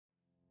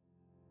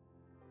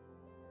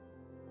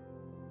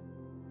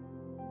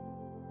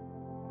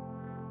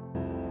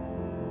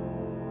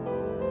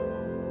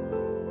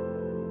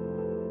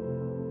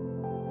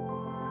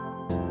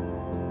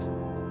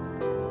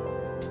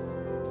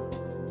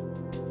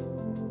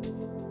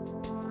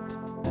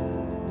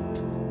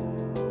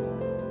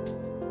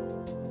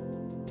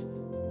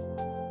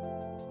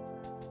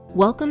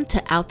Welcome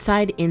to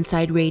Outside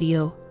Inside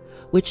Radio,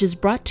 which is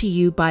brought to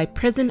you by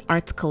Prison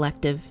Arts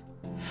Collective.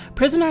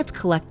 Prison Arts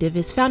Collective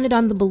is founded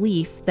on the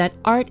belief that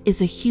art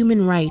is a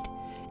human right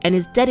and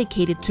is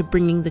dedicated to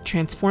bringing the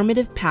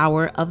transformative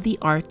power of the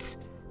arts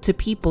to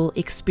people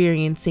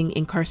experiencing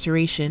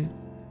incarceration.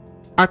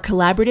 Our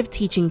collaborative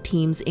teaching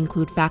teams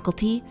include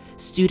faculty,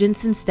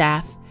 students, and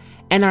staff,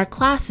 and our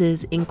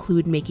classes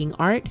include making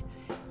art,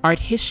 art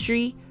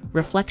history,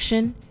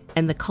 reflection,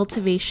 and the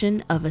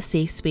cultivation of a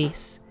safe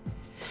space.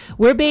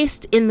 We're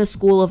based in the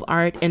School of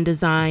Art and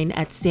Design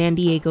at San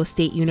Diego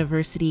State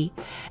University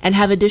and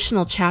have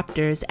additional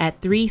chapters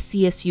at 3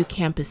 CSU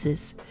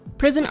campuses.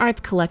 Prison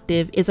Arts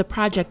Collective is a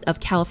project of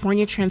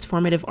California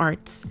Transformative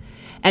Arts,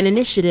 an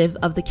initiative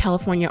of the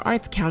California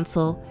Arts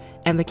Council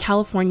and the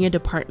California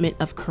Department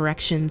of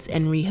Corrections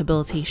and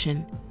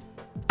Rehabilitation.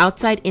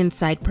 Outside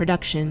Inside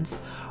Productions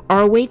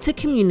are a way to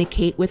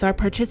communicate with our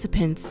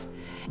participants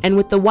and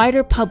with the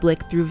wider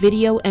public through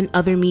video and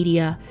other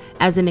media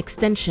as an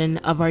extension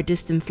of our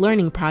distance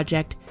learning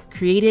project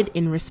created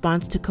in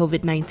response to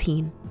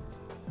COVID-19.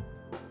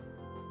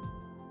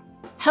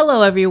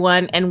 Hello,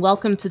 everyone, and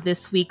welcome to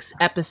this week's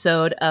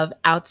episode of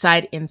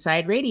Outside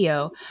Inside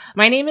Radio.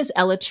 My name is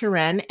Ella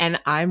Turen, and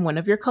I'm one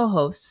of your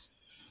co-hosts.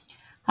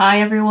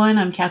 Hi, everyone.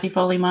 I'm Kathy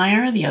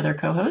Foley-Meyer, the other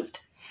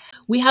co-host.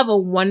 We have a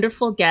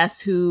wonderful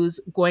guest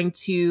who's going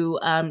to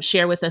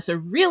share with us a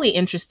really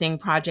interesting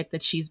project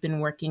that she's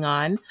been working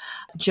on.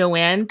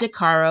 Joanne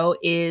DeCaro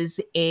is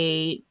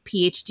a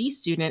PhD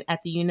student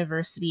at the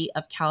University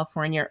of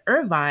California,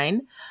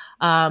 Irvine.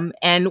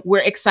 And we're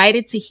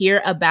excited to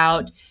hear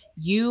about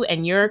you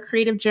and your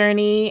creative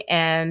journey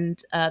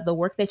and the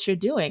work that you're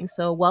doing.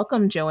 So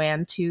welcome,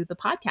 Joanne, to the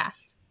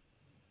podcast.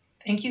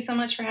 Thank you so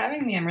much for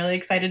having me. I'm really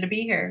excited to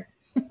be here.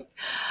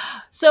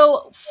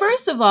 So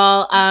first of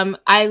all,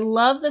 I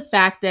love the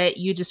fact that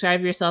you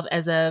describe yourself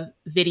as a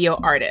video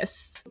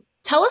artist.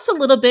 Tell us a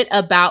little bit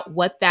about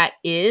what that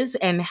is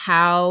and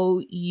how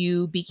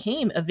you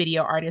became a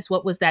video artist.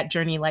 What was that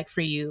journey like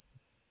for you?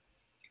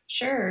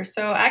 Sure.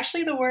 So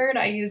actually the word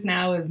I use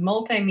now is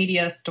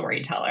multimedia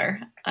storyteller.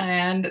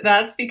 And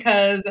that's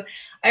because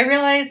I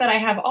realize that I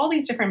have all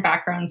these different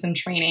backgrounds and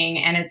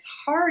training, and it's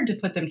hard to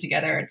put them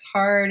together. It's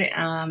hard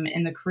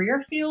in the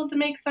career field to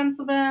make sense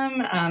of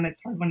them.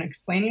 It's hard when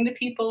explaining to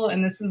people,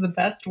 and this is the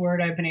best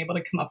word I've been able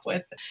to come up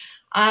with.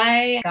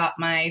 I got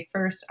my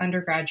first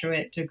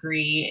undergraduate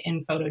degree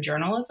in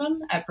photojournalism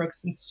at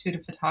Brooks Institute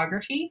of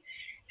Photography.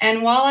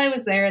 And while I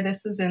was there,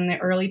 this was in the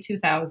early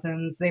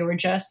 2000s, they were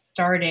just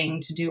starting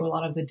to do a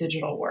lot of the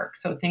digital work.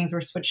 So things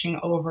were switching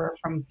over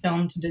from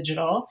film to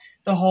digital.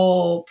 The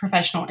whole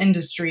professional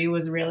industry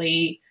was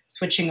really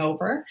switching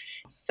over.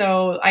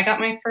 So I got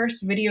my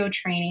first video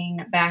training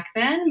back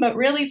then, but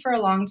really for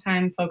a long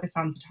time focused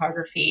on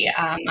photography.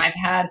 I've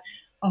had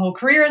a whole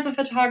career as a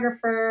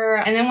photographer.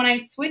 And then when I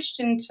switched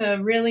into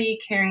really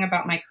caring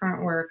about my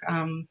current work,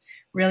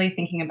 really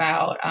thinking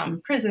about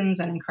prisons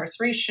and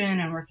incarceration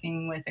and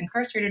working with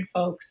incarcerated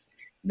folks,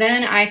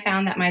 then I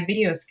found that my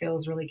video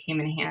skills really came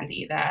in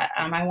handy, that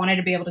I wanted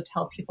to be able to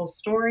tell people's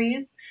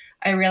stories.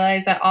 I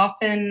realized that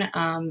often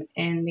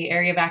in the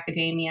area of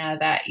academia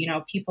that,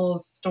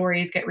 people's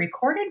stories get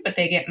recorded, but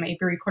they get maybe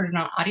recorded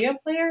on an audio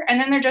player,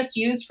 and then they're just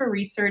used for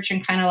research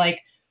and kind of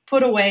like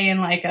put away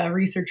in like a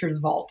researcher's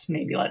vault,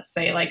 maybe, let's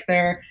say, like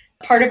they're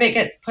part of it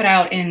gets put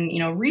out in,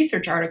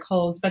 research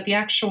articles, but the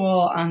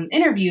actual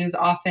interviews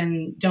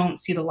often don't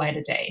see the light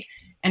of day.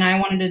 And I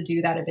wanted to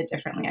do that a bit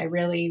differently. I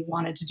really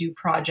wanted to do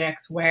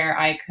projects where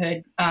I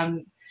could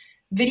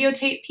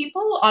videotape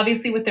people,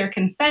 obviously with their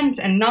consent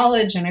and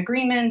knowledge and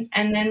agreement,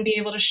 and then be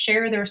able to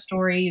share their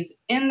stories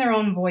in their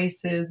own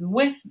voices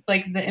with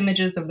like the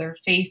images of their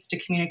face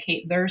to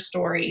communicate their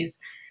stories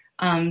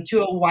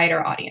to a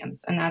wider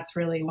audience. And that's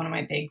really one of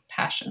my big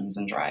passions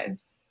and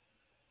drives.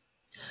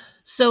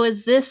 So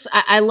is this,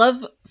 I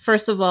love,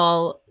 first of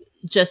all,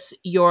 just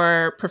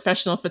your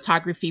professional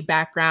photography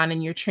background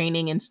and your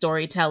training in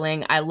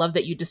storytelling. I love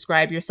that you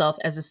describe yourself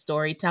as a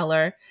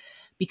storyteller,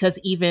 because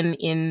even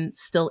in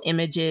still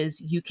images,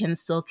 you can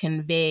still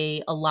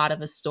convey a lot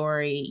of a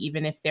story,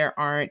 even if there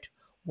aren't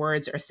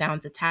words or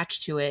sounds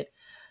attached to it.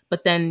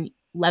 But then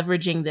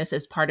leveraging this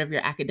as part of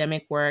your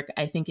academic work,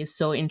 I think is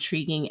so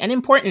intriguing and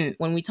important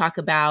when we talk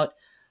about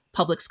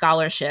public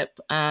scholarship.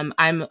 I'm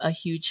a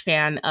huge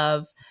fan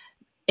of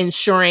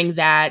ensuring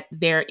that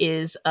there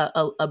is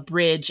a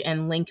bridge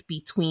and link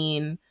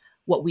between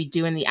what we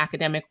do in the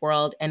academic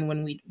world and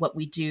what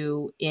we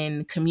do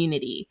in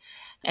community.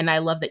 And I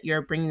love that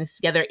you're bringing this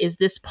together. Is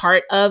this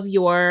part of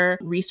your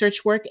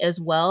research work as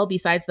well,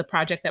 besides the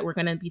project that we're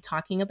going to be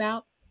talking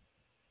about?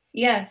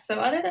 Yes. So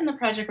other than the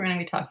project we're going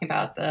to be talking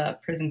about, the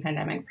prison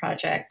pandemic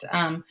project,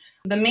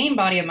 the main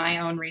body of my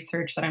own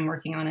research that I'm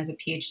working on as a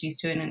PhD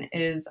student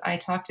is I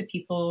talk to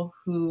people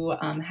who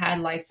had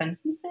life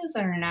sentences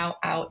and are now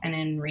out and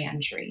in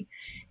reentry.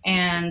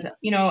 And,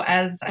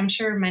 as I'm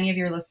sure many of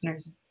your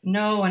listeners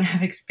know and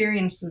have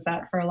experienced, is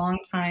that for a long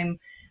time,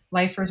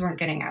 lifers weren't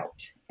getting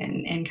out.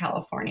 in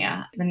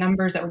California. The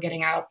numbers that we're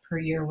getting out per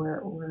year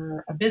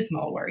were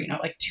abysmal, where,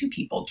 like 2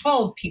 people,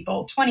 12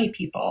 people, 20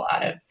 people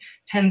out of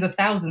tens of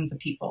thousands of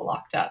people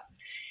locked up.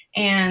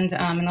 And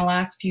in the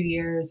last few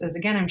years, as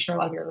again, I'm sure a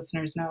lot of your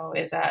listeners know,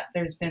 is that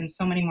there's been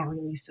so many more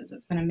releases.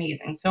 It's been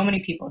amazing. So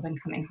many people have been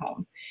coming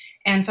home.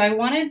 And so I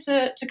wanted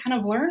to kind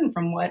of learn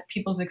from what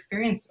people's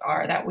experiences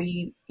are, that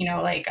we,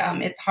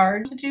 it's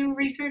hard to do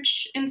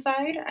research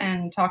inside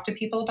and talk to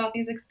people about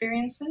these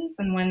experiences.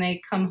 And when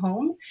they come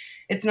home,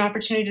 it's an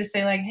opportunity to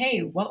say, like,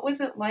 hey, what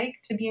was it like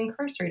to be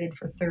incarcerated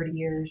for 30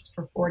 years,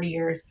 for 40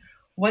 years?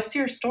 What's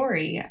your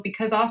story?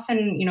 Because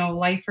often,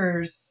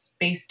 lifers,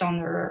 based on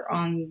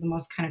the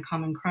most kind of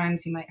common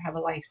crimes, you might have a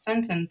life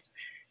sentence,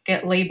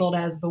 get labeled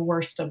as the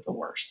worst of the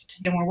worst.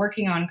 And we're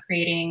working on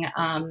creating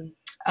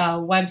a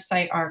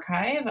website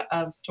archive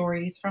of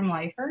stories from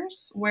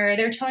lifers where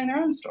they're telling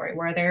their own story,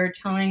 where they're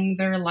telling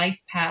their life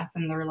path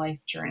and their life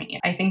journey.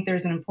 I think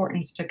there's an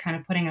importance to kind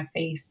of putting a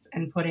face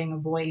and putting a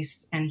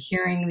voice and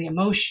hearing the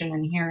emotion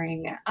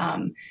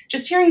and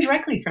just hearing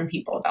directly from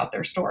people about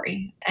their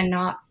story and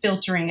not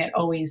filtering it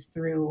always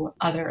through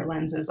other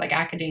lenses like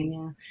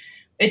academia.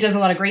 It does a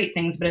lot of great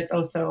things, but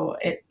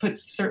it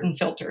puts certain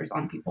filters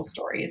on people's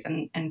stories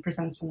and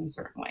presents them in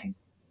certain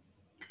ways.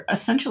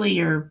 Essentially,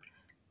 you're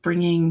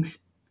bringing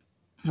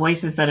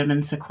voices that have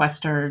been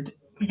sequestered,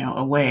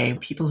 away.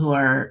 People who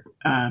are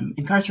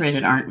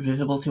incarcerated aren't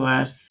visible to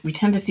us. We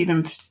tend to see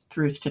them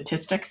through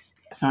statistics.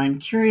 So I'm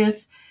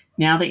curious,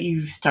 now that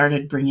you've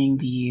started bringing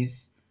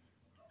these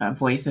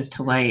voices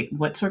to light,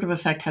 what sort of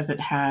effect has it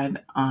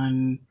had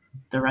on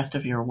the rest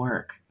of your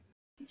work?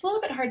 It's a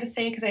little bit hard to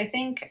say, because I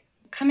think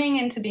coming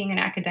into being an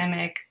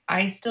academic,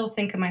 I still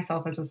think of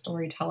myself as a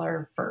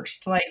storyteller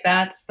first. Like,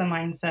 that's the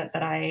mindset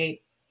that I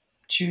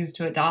choose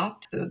to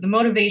adopt. The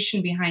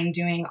motivation behind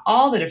doing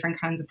all the different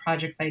kinds of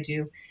projects I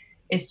do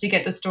is to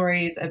get the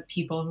stories of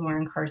people who are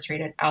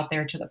incarcerated out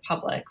there to the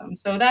public.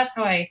 So that's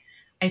how I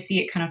see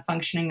it kind of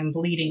functioning and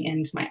bleeding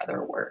into my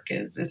other work,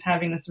 is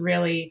having this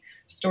really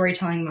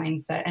storytelling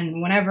mindset.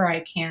 And whenever I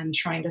can,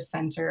 trying to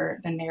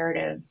center the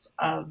narratives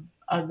of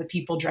the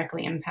people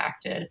directly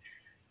impacted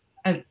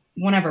as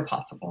whenever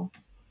possible.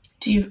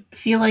 Do you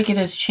feel like it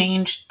has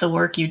changed the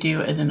work you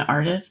do as an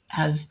artist?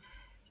 Has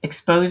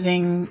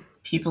exposing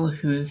people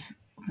whose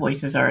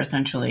voices are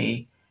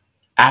essentially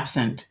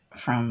absent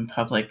from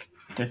public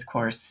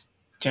discourse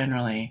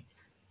generally,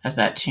 has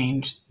that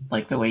changed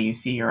like the way you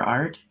see your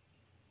art?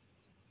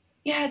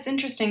 Yeah, it's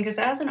interesting, because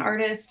as an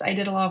artist, I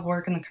did a lot of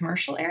work in the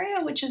commercial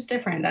area, which is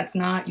different. That's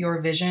not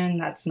your vision.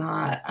 That's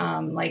not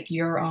like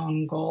your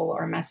own goal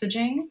or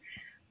messaging.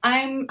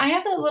 I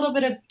have a little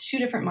bit of two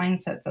different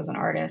mindsets as an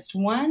artist.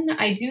 One,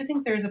 I do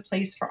think there's a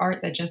place for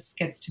art that just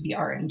gets to be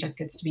art and just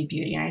gets to be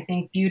beauty. And I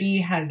think beauty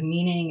has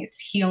meaning, it's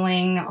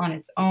healing on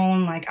its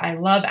own. Like, I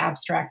love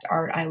abstract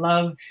art. I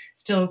love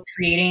still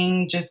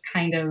creating just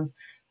kind of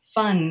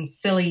fun,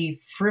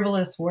 silly,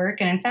 frivolous work.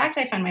 And in fact,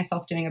 I find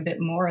myself doing a bit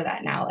more of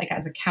that now, like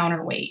as a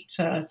counterweight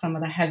to some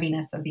of the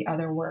heaviness of the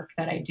other work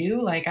that I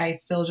do. Like, I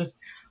still just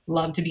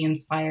love to be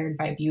inspired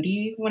by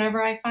beauty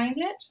whenever I find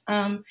it.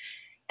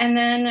 And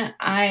then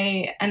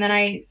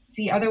I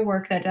see other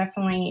work that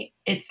definitely,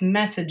 it's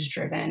message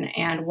driven.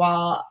 And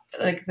while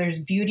like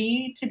there's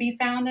beauty to be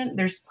found in,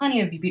 there's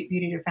plenty of beauty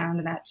to be found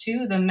in that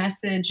too. The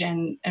message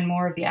and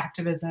more of the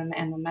activism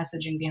and the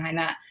messaging behind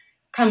that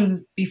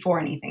comes before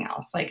anything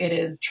else. Like, it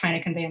is trying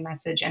to convey a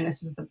message, and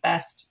this is the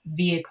best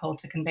vehicle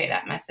to convey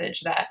that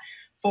message. That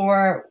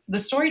for the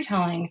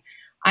storytelling,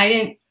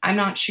 I'm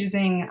not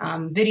choosing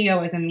video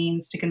as a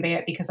means to convey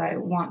it because I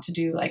want to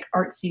do like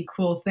artsy,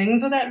 cool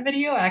things with that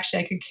video.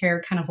 Actually, I could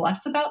care kind of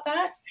less about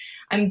that.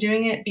 I'm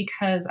doing it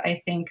because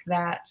I think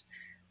that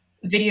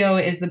video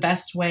is the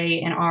best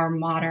way in our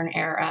modern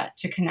era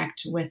to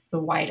connect with the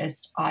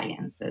widest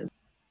audiences.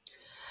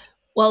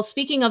 Well,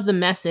 speaking of the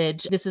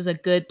message, this is a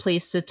good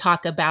place to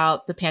talk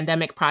about the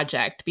Pandemic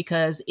Project,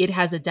 because it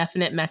has a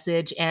definite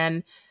message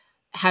and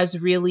has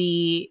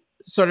really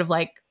sort of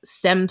like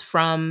stemmed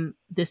from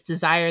this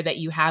desire that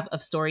you have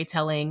of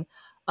storytelling,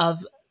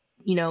 of,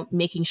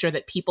 making sure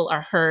that people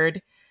are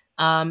heard,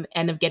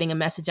 and of getting a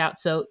message out.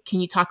 So can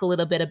you talk a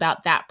little bit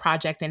about that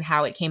project and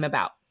how it came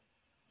about?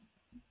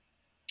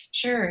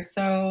 Sure.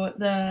 So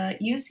the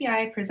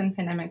UCI Prison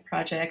Pandemic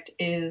Project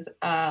is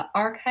an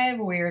archive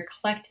where we're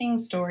collecting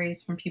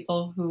stories from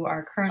people who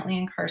are currently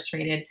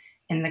incarcerated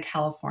in the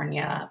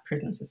California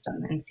prison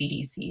system and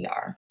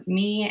CDCER.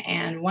 Me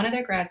and one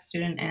other grad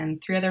student and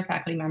 3 other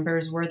faculty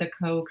members were the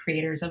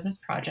co-creators of this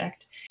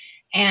project.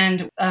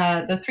 And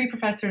the 3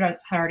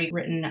 professors had already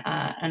written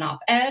an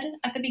op-ed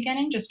at the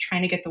beginning, just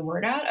trying to get the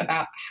word out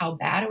about how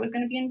bad it was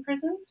going to be in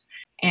prisons.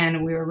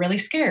 And we were really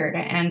scared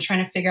and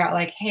trying to figure out,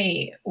 like,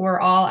 hey, we're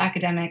all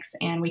academics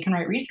and we can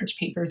write research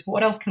papers, but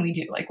what else can we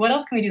do? Like, what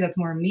else can we do that's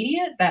more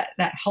immediate, that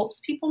helps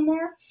people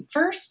more?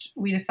 First,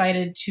 we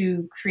decided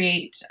to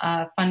create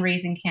a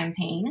fundraising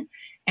campaign,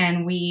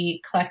 and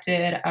we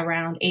collected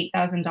around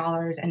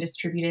 $8,000 and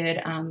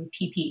distributed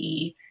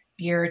PPE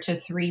gear to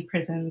 3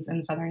 prisons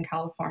in Southern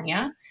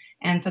California.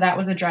 And so that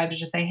was a drive to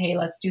just say, hey,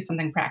 let's do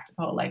something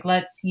practical. Like,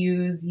 let's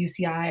use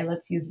UCI,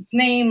 let's use its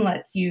name,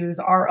 let's use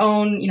our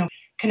own,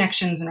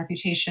 connections and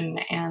reputation,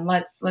 and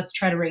let's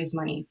try to raise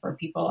money for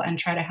people and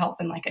try to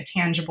help in like a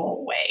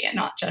tangible way and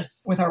not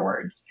just with our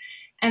words.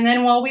 And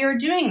then while we were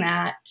doing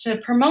that, to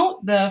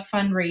promote the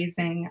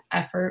fundraising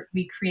effort,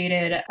 we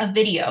created a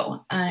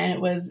video, and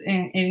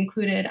it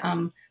included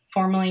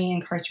formerly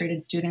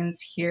incarcerated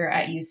students here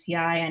at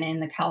UCI and in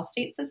the Cal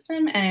State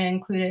system, and it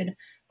included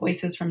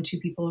voices from 2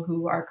 people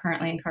who are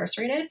currently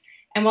incarcerated.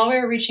 And while we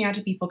were reaching out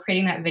to people,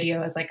 creating that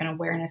video as like an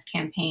awareness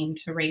campaign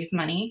to raise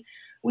money,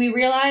 we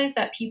realized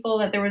that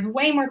there was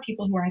way more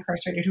people who were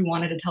incarcerated who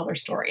wanted to tell their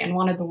story and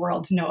wanted the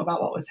world to know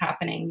about what was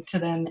happening to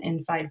them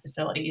inside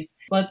facilities.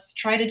 Let's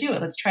try to do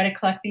it. Let's try to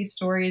collect these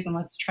stories, and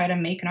let's try to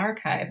make an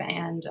archive.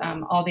 And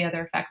all the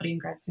other faculty and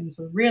grad students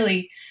were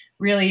really,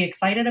 really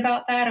excited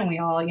about that. And we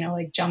all,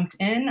 jumped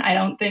in. I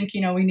don't think,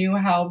 we knew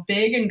how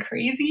big and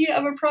crazy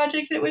of a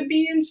project it would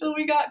be until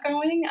we got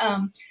going.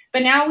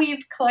 But now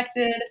we've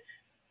collected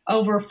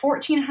over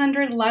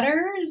 1,400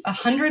 letters,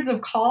 hundreds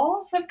of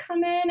calls have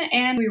come in,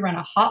 and we run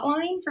a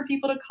hotline for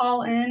people to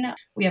call in.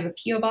 We have a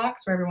P.O.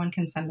 box where everyone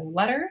can send their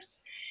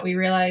letters. We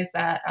realize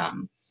that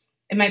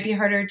it might be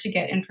harder to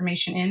get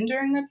information in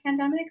during the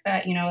pandemic,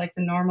 that, like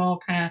the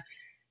normal kind of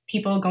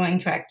people going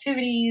to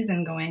activities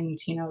and going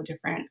to,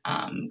 different,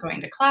 going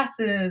to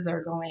classes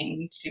or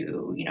going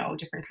to,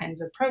 different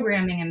kinds of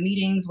programming and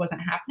meetings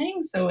wasn't happening.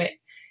 So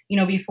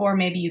before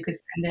maybe you could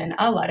send in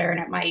a letter and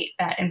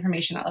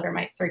that letter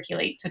might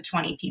circulate to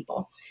 20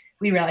 people.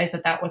 We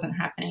realized that wasn't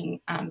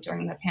happening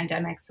during the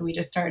pandemic. So we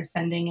just started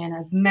sending in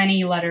as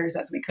many letters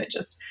as we could.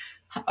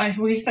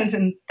 We sent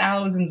in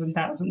thousands and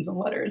thousands of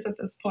letters at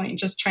this point,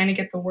 just trying to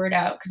get the word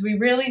out, because we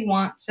really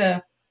want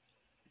to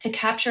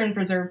capture and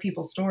preserve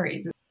people's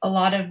stories. A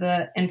lot of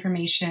the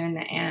information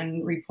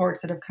and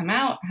reports that have come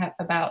out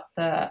about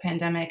the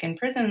pandemic in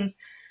prisons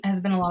has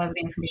been a lot of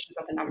the information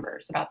about the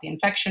numbers, about the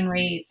infection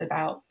rates,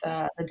 about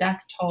the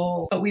death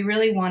toll. But we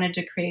really wanted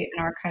to create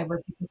an archive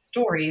where people's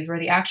stories, where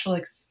the actual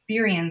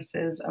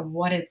experiences of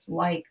what it's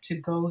like to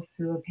go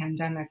through a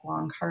pandemic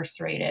while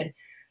incarcerated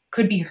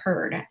could be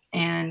heard,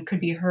 and could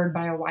be heard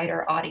by a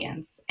wider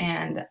audience.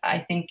 And I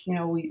think,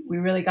 we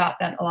really got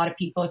that a lot of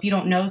people, if you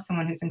don't know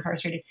someone who's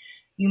incarcerated,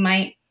 you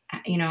might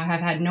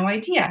have had no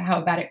idea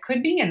how bad it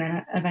could be, and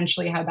then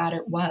eventually how bad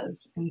it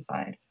was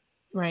inside.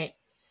 Right.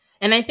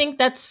 And I think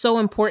that's so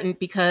important,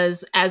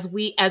 because as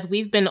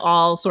we've been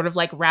all sort of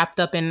like wrapped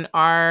up in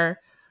our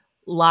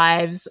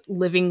lives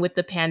living with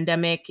the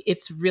pandemic,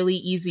 it's really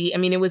easy. I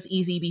mean, it was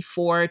easy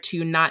before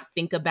to not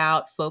think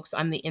about folks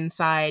on the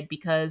inside,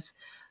 because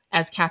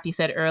as Kathy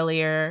said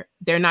earlier,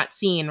 they're not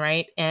seen,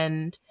 right?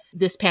 And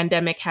this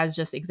pandemic has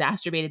just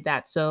exacerbated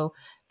that. So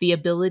the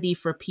ability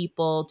for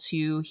people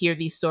to hear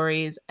these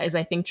stories is,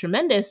 I think,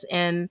 tremendous.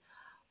 And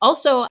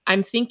also,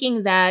 I'm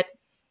thinking that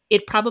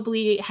it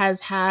probably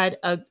has had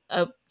a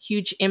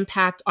huge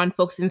impact on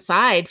folks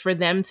inside for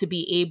them to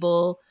be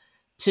able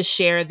to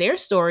share their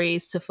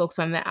stories to folks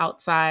on the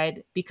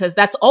outside, because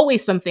that's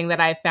always something that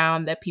I've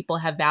found that people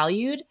have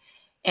valued.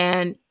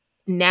 And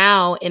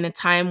now, in a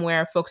time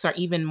where folks are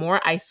even more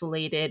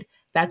isolated,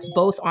 that's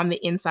both on the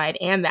inside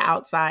and the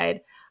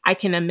outside, I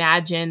can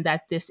imagine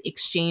that this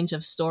exchange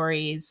of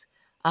stories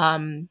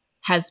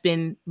has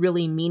been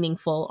really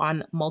meaningful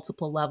on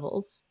multiple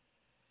levels.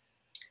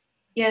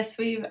 Yes,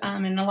 we've,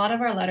 in a lot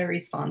of our letter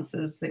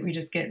responses, that we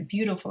just get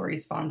beautiful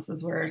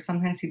responses where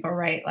sometimes people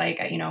write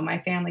like, my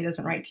family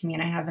doesn't write to me,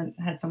 and I haven't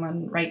had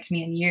someone write to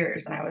me in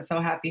years, and I was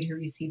so happy to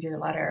receive your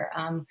letter.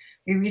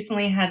 We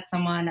recently had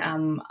someone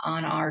on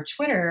our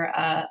Twitter,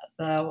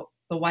 the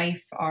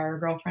wife, our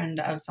girlfriend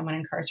of someone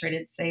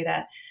incarcerated, say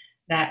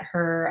that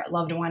her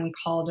loved one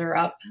called her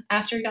up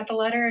after he got the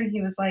letter, and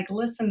he was like,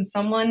 listen,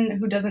 someone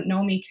who doesn't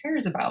know me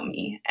cares about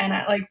me. And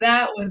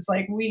that was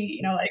like,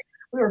 we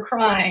were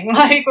crying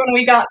like when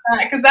we got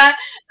that, because that's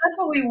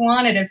what we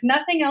wanted. If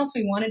nothing else,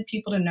 we wanted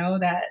people to know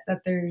that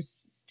there's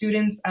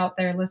students out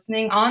there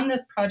listening. On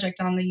this project,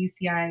 on the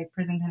UCI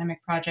Prison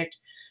Pandemic Project,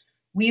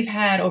 we've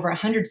had over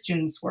 100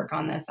 students work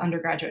on this,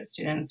 undergraduate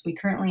students. We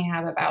currently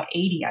have about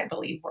 80, I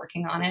believe,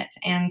 working on it.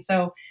 And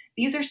so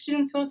these are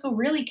students who also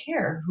really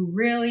care, who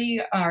really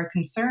are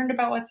concerned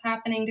about what's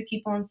happening to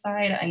people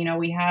inside.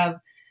 We have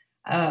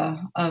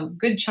a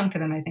good chunk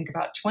of them, I think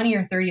about 20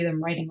 or 30 of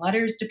them, writing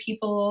letters to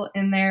people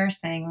in there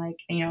saying, like,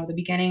 the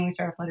beginning, we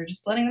start with a letter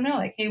just letting them know,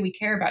 like, hey, we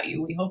care about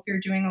you. We hope you're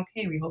doing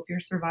okay. We hope you're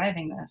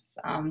surviving this.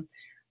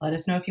 Let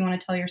us know if you want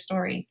to tell your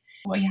story.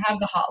 Well, you have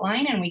the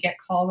hotline, and we get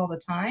called all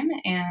the time.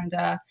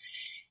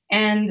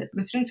 And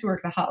the students who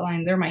work the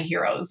hotline, they're my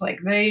heroes. Like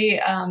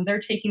they're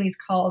taking these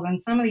calls,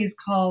 and some of these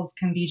calls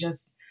can be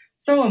just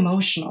so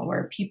emotional,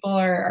 where people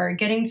are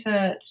getting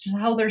to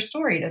tell their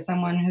story to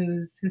someone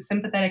who's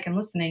sympathetic and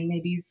listening,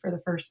 maybe for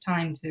the first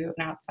time, to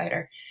an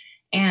outsider.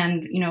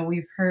 And,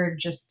 we've heard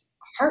just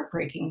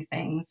heartbreaking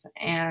things,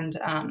 and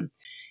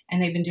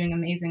they've been doing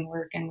amazing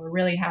work. And we're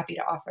really happy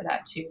to offer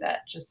that too,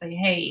 that just say,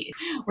 hey,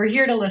 we're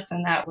here to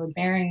listen, that we're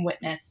bearing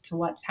witness to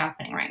what's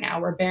happening right now.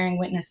 We're bearing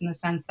witness in the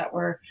sense that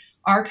we're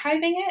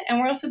archiving it, and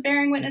we're also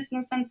bearing witness in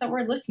the sense that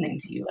we're listening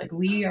to you. Like,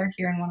 we are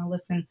here and want to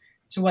listen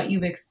to what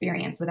you've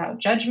experienced without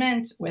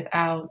judgment,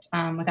 without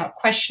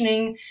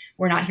questioning.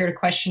 We're not here to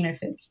question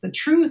if it's the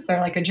truth, or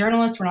like a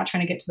journalist, we're not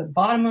trying to get to the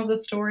bottom of the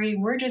story.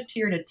 We're just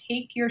here to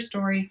take your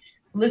story,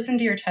 listen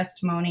to your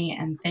testimony,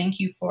 and thank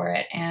you for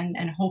it, and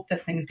hope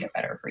that things get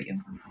better for you.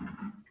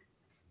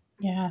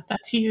 Yeah,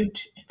 that's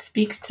huge. It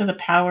speaks to the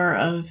power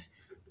of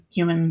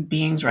human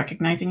beings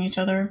recognizing each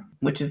other,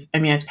 which is, I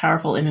mean, it's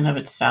powerful in and of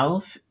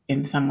itself.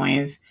 In some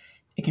ways,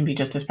 it can be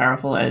just as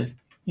powerful as,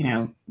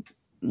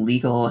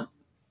 legal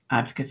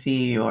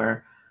advocacy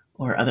or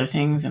other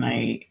things. And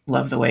I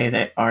love the way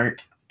that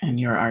art, and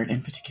your art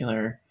in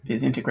particular,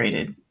 is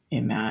integrated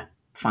in that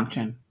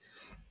function.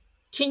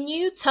 Can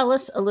you tell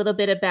us a little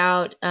bit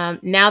about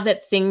now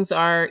that things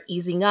are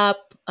easing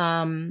up?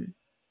 Things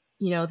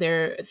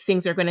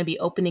are going to be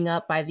opening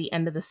up by the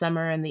end of the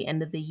summer and the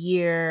end of the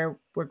year.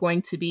 We're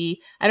going to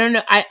be, I don't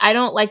know, I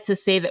don't like to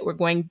say that we're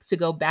going to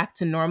go back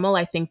to normal.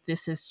 I think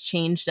this has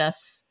changed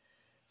us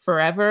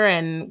forever,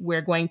 and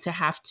we're going to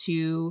have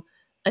to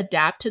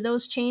adapt to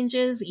those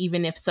changes,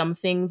 even if some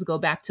things go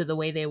back to the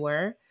way they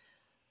were.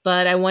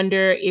 But I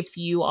wonder if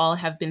you all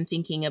have been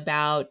thinking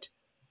about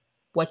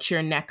what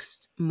your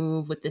next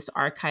move with this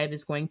archive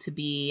is going to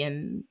be,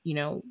 and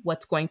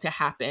what's going to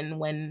happen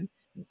when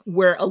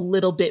we're a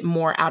little bit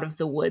more out of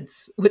the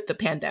woods with the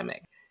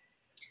pandemic.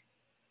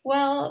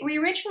 Well, we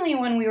originally,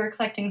 when we were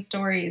collecting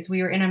stories,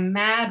 we were in a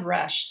mad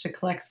rush to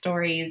collect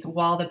stories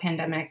while the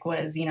pandemic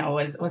was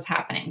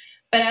happening.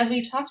 But as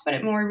we've talked about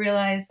it more, we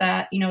realized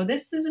that,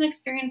 this is an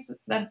experience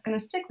that's going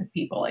to stick with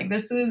people. Like,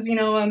 this is,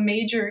 a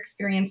major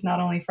experience, not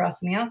only for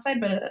us on the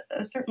outside, but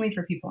certainly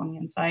for people on the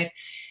inside.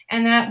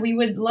 And that we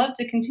would love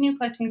to continue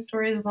collecting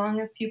stories as long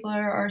as people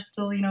are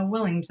still,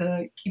 willing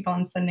to keep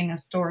on sending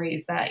us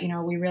stories. That,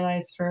 we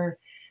realize for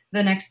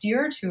the next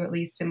year or two, at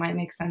least, it might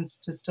make sense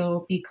to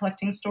still be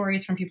collecting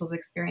stories from people's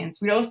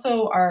experience. We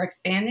also are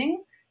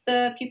expanding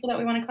the people that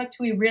we want to collect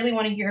to. We really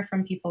want to hear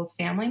from people's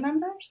family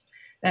members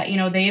that,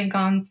 they've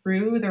gone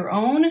through their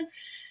own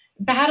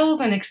battles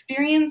and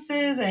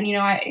experiences. And,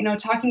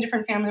 talking to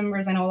different family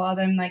members, I know a lot of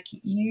them, like,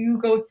 you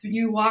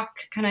walk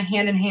kind of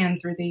hand in hand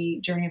through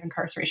the journey of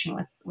incarceration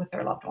with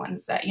their loved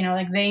ones, that,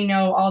 like, they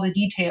know all the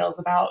details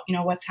about,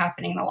 what's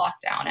happening in the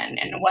lockdown,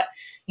 and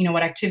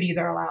what activities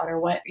are allowed,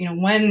 or what,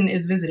 when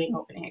is visiting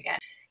opening again.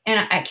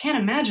 And I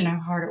can't imagine how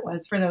hard it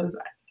was for those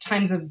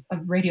times of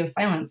radio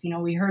silence.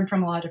 We heard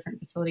from a lot of different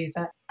facilities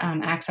that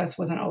access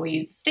wasn't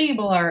always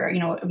stable, or,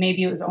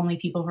 maybe it was only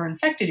people who were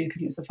infected who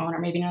could use the phone, or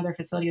maybe another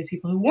facility was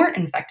people who weren't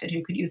infected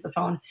who could use the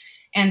phone.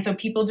 And so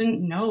people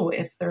didn't know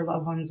if their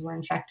loved ones were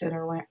infected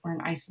or were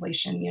in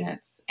isolation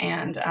units.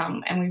 And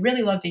we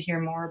really love to hear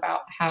more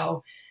about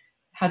how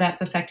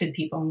that's affected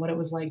people and what it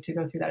was like to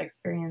go through that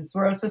experience.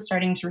 We're also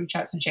starting to reach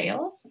out to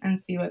jails and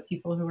see what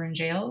people who are in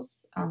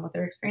jails, what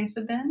their experience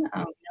have been. We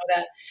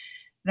know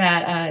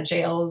that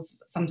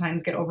jails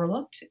sometimes get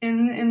overlooked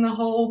in the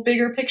whole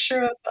bigger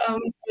picture of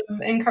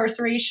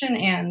incarceration.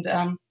 And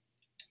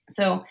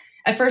so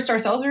at first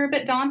ourselves we were a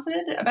bit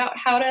daunted about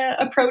how to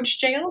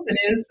approach jails. It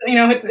is,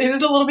 it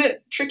is a little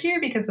bit trickier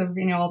because of,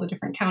 all the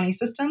different county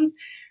systems.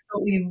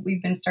 But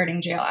we've been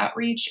starting jail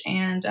outreach,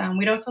 and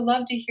we'd also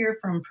love to hear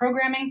from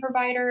programming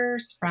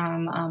providers,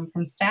 from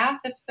staff,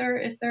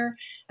 if they're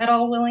at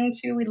all willing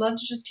to. We'd love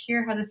to just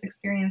hear how this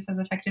experience has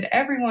affected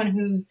everyone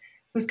who's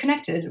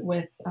connected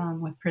with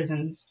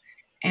prisons,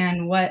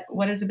 and what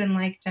has it been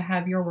like to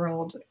have your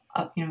world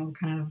up,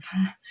 kind of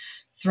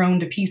thrown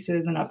to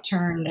pieces and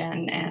upturned,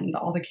 and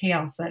all the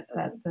chaos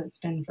that's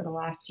been for the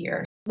last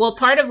year. Well,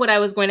 part of what I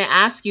was going to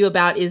ask you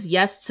about is,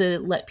 yes, to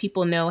let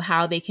people know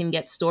how they can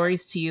get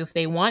stories to you if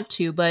they want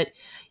to, but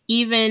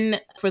even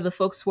for the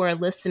folks who are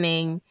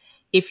listening,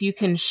 if you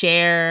can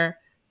share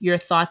your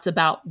thoughts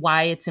about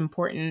why it's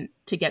important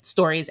to get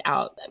stories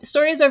out.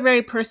 Stories are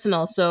very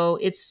personal, so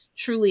it's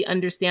truly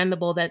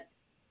understandable that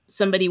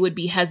somebody would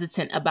be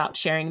hesitant about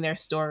sharing their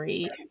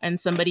story, and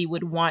somebody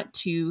would want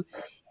to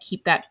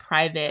keep that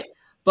private.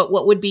 But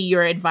what would be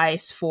your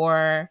advice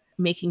for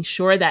making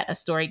sure that a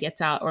story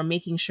gets out, or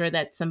making sure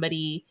that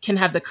somebody can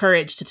have the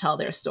courage to tell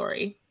their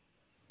story?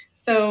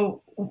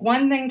 So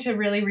one thing to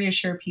really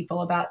reassure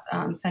people about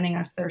sending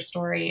us their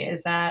story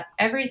is that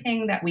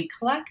everything that we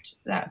collect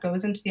that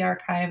goes into the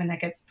archive and that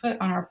gets put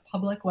on our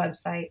public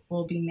website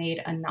will be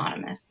made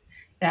anonymous.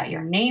 That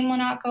your name will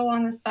not go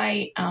on the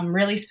site.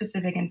 Really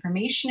specific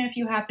information, if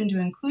you happen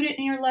to include it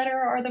in your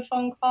letter or the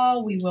phone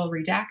call, we will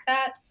redact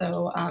that.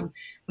 So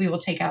we will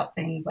take out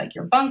things like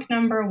your bunk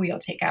number. We'll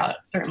take out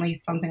certainly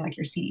something like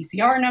your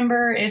CDCR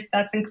number, if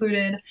that's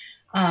included.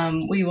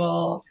 We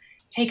will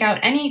take out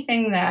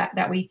anything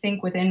that we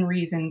think within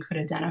reason could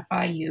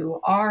identify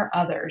you or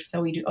others.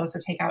 So we do also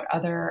take out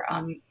other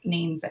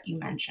names that you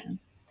mention.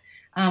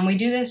 We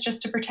do this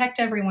just to protect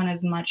everyone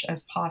as much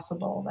as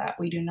possible, that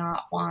we do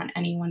not want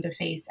anyone to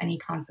face any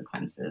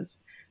consequences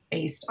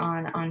based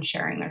on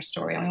sharing their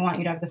story. And we want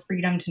you to have the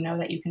freedom to know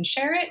that you can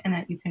share it, and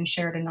that you can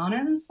share it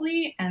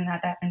anonymously, and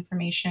that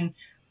information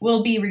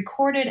will be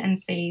recorded and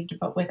saved,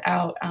 but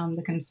without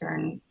the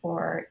concern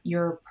for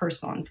your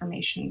personal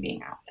information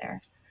being out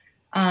there.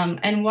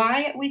 And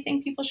why we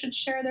think people should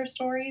share their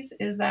stories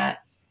is that,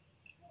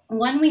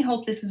 one, we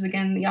hope this is,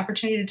 again, the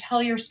opportunity to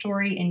tell your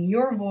story in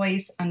your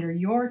voice under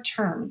your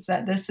terms,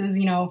 that this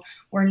is,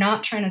 we're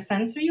not trying to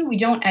censor you. We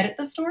don't edit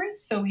the story.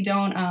 So we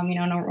don't,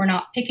 no, we're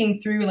not picking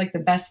through like the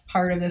best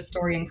part of this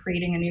story and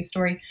creating a new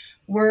story.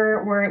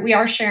 We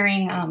are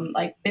sharing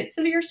like bits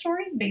of your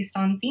stories based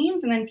on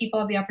themes, and then people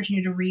have the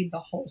opportunity to read the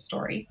whole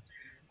story.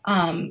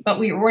 But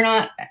we're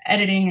not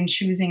editing and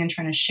choosing and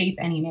trying to shape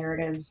any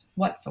narratives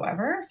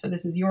whatsoever. So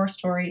this is your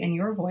story in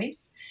your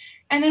voice.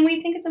 And then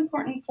we think it's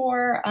important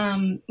for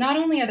not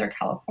only other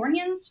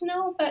Californians to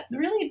know, but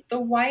really the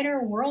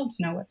wider world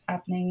to know what's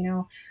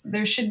happening.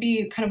 There should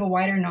be kind of a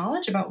wider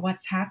knowledge about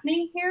what's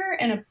happening here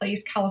in a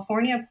place,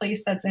 California, a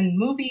place that's in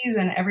movies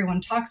and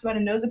everyone talks about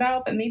and knows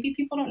about, but maybe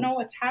people don't know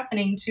what's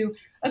happening to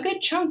a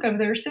good chunk of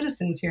their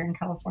citizens here in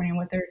California,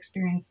 what they're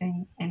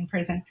experiencing in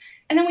prison.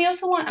 And then we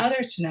also want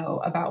others to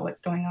know about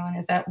what's going on,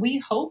 is that we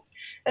hope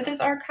that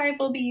this archive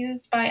will be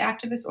used by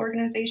activist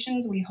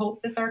organizations. We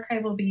hope this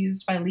archive will be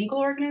used by legal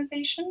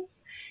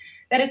organizations.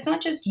 That it's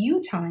not just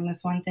you telling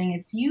this one thing,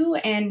 it's you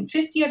and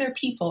 50 other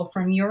people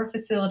from your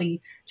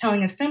facility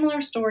telling a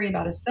similar story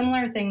about a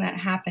similar thing that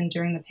happened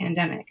during the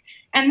pandemic.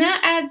 And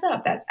that adds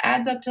up. That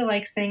adds up to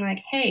like saying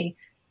like, hey,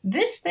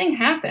 this thing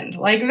happened.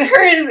 Like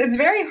it's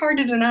very hard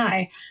to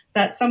deny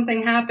that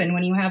something happened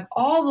when you have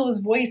all those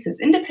voices,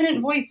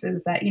 independent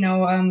voices that,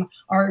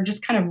 are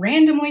just kind of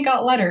randomly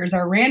got letters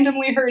or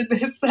randomly heard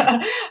this,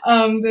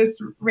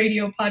 this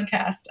radio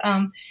podcast,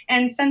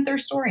 and sent their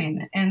story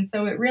in. And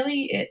so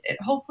it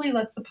hopefully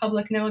lets the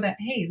public know that,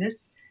 hey,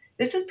 this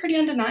is pretty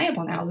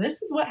undeniable now.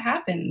 This is what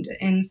happened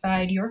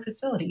inside your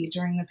facility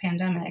during the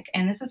pandemic,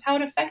 and this is how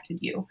it affected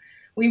you.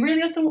 We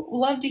really also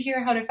love to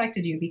hear how it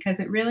affected you,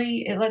 because it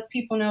lets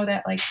people know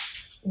that like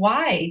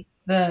why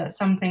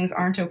some things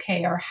aren't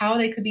okay or how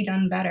they could be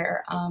done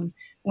better.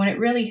 When it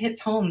really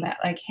hits home that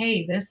like,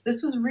 hey, this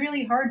was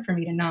really hard for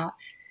me to not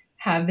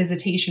have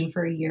visitation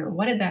for a year.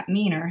 What did that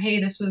mean? Or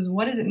hey,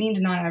 what does it mean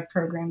to not have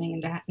programming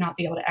and to not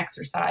be able to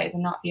exercise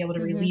and not be able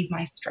to relieve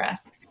my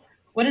stress?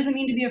 What does it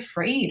mean to be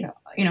afraid,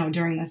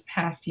 during this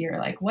past year?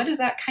 Like, what is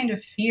that kind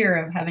of fear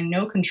of having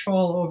no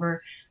control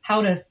over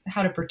how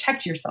to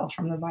protect yourself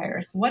from the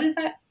virus? What does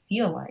that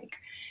feel like?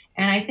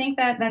 And I think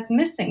that that's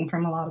missing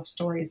from a lot of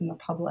stories in the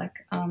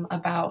public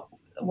about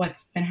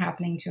what's been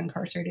happening to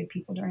incarcerated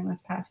people during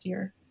this past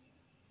year.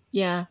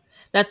 Yeah,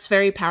 that's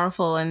very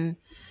powerful. And,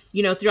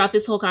 throughout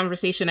this whole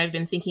conversation, I've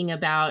been thinking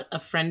about a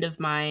friend of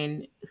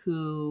mine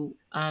who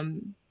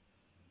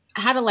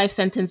had a life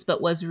sentence,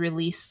 but was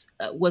released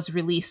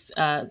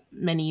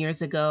many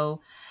years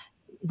ago,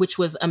 which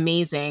was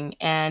amazing.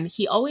 And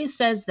he always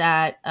says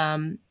that,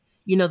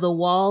 the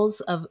walls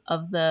of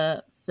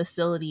the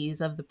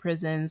facilities, of the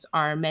prisons,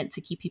 are meant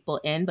to keep people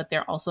in, but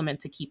they're also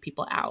meant to keep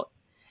people out.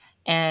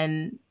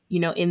 And,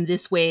 in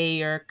this way,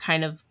 you're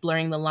kind of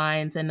blurring the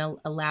lines and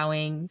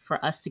allowing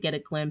for us to get a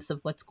glimpse of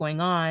what's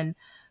going on.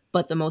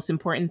 But the most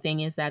important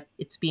thing is that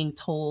it's being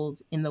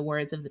told in the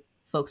words of the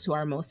folks who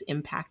are most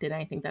impacted.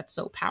 And I think that's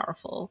so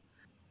powerful.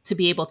 To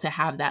be able to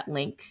have that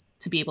link,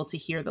 to be able to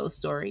hear those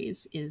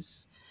stories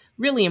is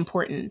really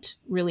important,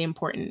 really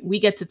important. We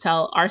get to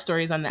tell our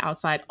stories on the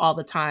outside all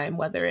the time,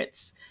 whether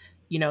it's,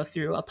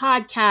 through a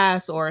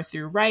podcast or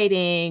through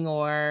writing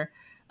or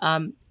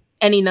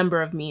any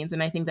number of means.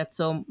 And I think that's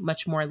so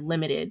much more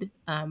limited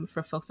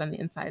for folks on the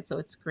inside. So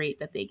it's great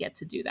that they get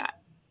to do that.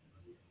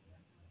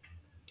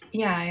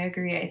 Yeah, I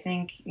agree. I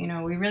think, we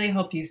really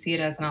hope you see it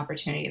as an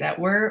opportunity, that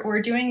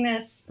we're doing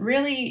this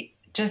really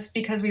just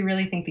because we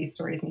really think these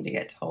stories need to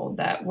get told,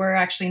 that we're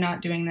actually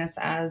not doing this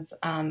as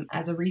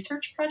a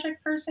research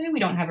project per se. We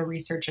don't have a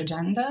research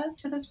agenda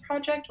to this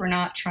project. We're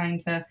not trying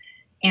to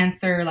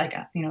answer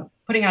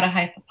putting out a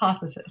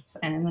hypothesis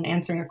and then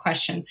answering a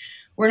question.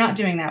 We're not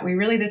doing that.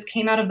 This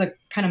came out of the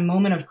kind of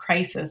moment of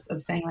crisis of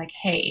saying like,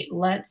 hey,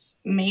 let's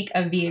make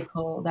a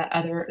vehicle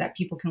that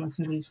people can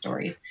listen to these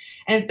stories.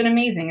 And it's been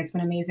amazing. It's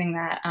been amazing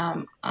that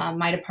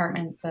my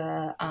department,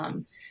 the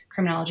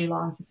Criminology,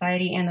 Law and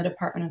Society, and the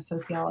Department of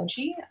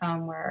Sociology,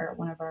 where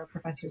one of our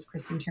professors,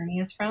 Kristen Tierney,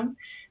 is from,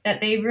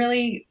 that they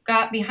really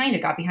got behind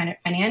it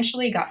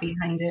financially, got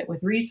behind it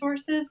with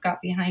resources,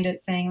 got behind it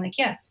saying like,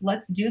 yes,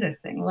 let's do this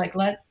thing. Like,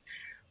 let's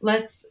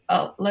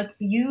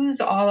use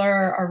all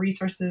our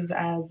resources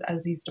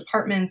as these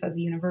departments, as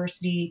a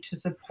university, to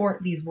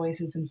support these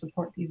voices and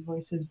support these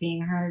voices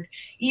being heard,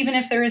 even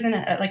if there isn't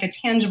a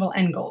tangible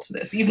end goal to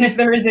this, even if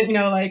there isn't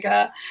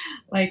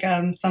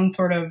some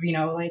sort of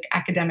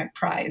academic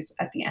prize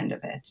at the end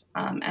of it.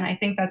 And I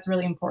think that's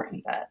really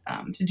important, that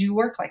to do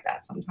work like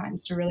that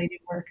sometimes, to really do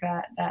work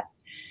that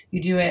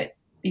you do it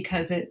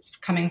because it's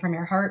coming from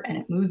your heart and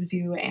it moves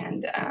you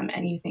and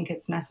you think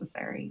it's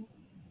necessary.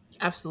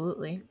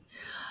 Absolutely.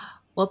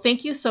 Well,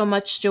 thank you so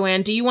much,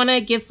 Joanne. Do you want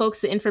to give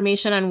folks the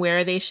information on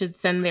where they should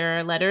send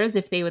their letters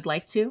if they would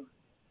like to?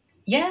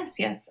 Yes,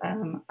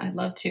 I'd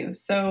love to.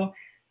 So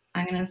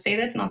I'm going to say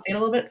this and I'll say it a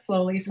little bit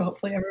slowly so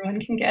hopefully everyone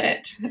can get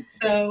it.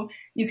 So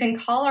you can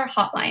call our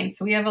hotline.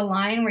 So we have a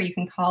line where you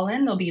can call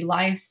in. There'll be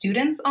live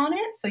students on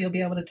it. So you'll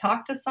be able to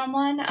talk to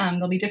someone.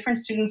 There'll be different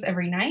students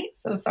every night.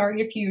 So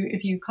sorry if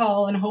you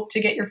call and hope to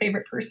get your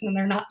favorite person and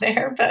they're not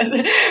there, but we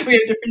have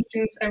different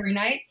students every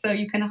night. So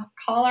you can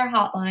call our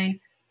hotline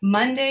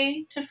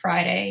Monday to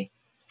Friday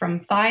from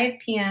 5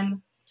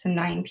 p.m. to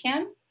 9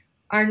 p.m.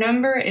 Our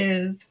number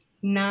is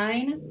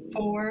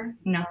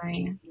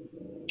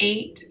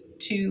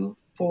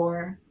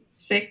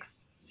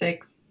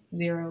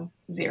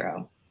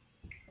 949-824-6600.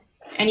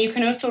 And you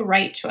can also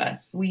write to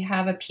us. We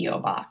have a P.O.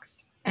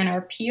 box. And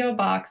our P.O.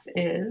 box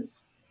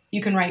is, you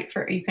can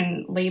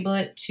label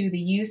it to the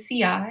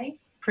UCI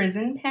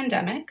Prison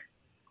Pandemic.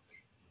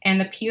 And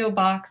the P.O.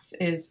 box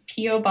is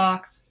P.O.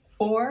 Box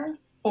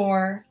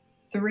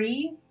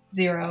 4430,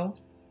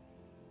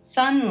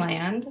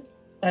 Sunland,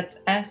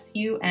 that's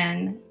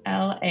SUNLAND,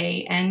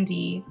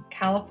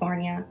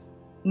 California,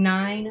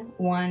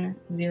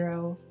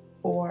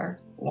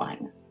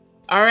 91041.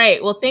 All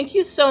right. Well, thank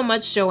you so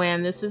much,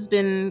 Joanne. This has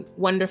been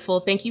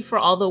wonderful. Thank you for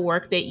all the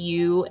work that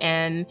you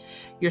and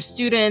your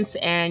students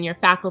and your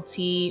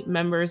faculty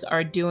members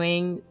are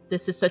doing.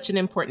 This is such an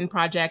important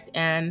project,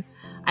 and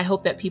I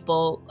hope that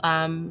people,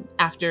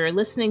 after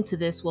listening to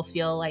this, will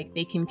feel like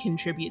they can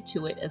contribute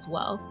to it as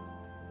well.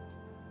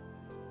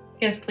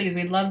 Yes, please.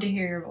 We'd love to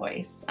hear your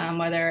voice. No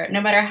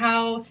matter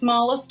how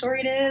small a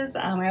story it is,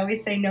 I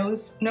always say no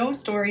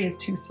story is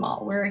too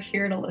small. We're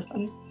here to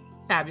listen.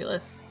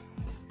 Fabulous.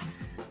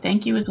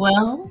 Thank you as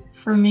well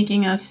for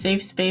making a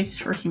safe space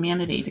for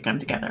humanity to come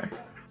together.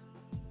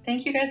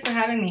 Thank you guys for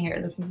having me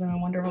here. This has been a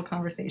wonderful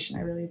conversation.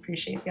 I really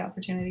appreciate the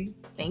opportunity.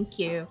 Thank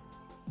you.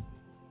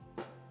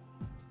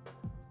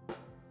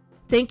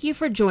 Thank you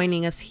for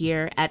joining us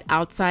here at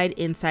Outside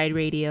Inside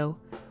Radio.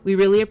 We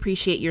really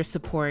appreciate your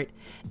support,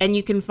 and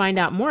you can find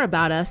out more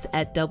about us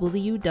at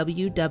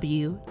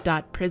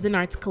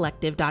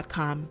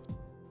www.prisonartscollective.com.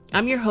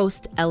 I'm your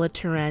host, Ella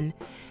Turen.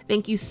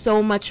 Thank you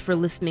so much for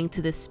listening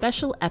to this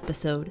special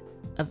episode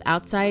of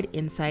Outside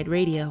Inside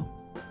Radio.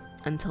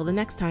 Until the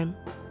next time.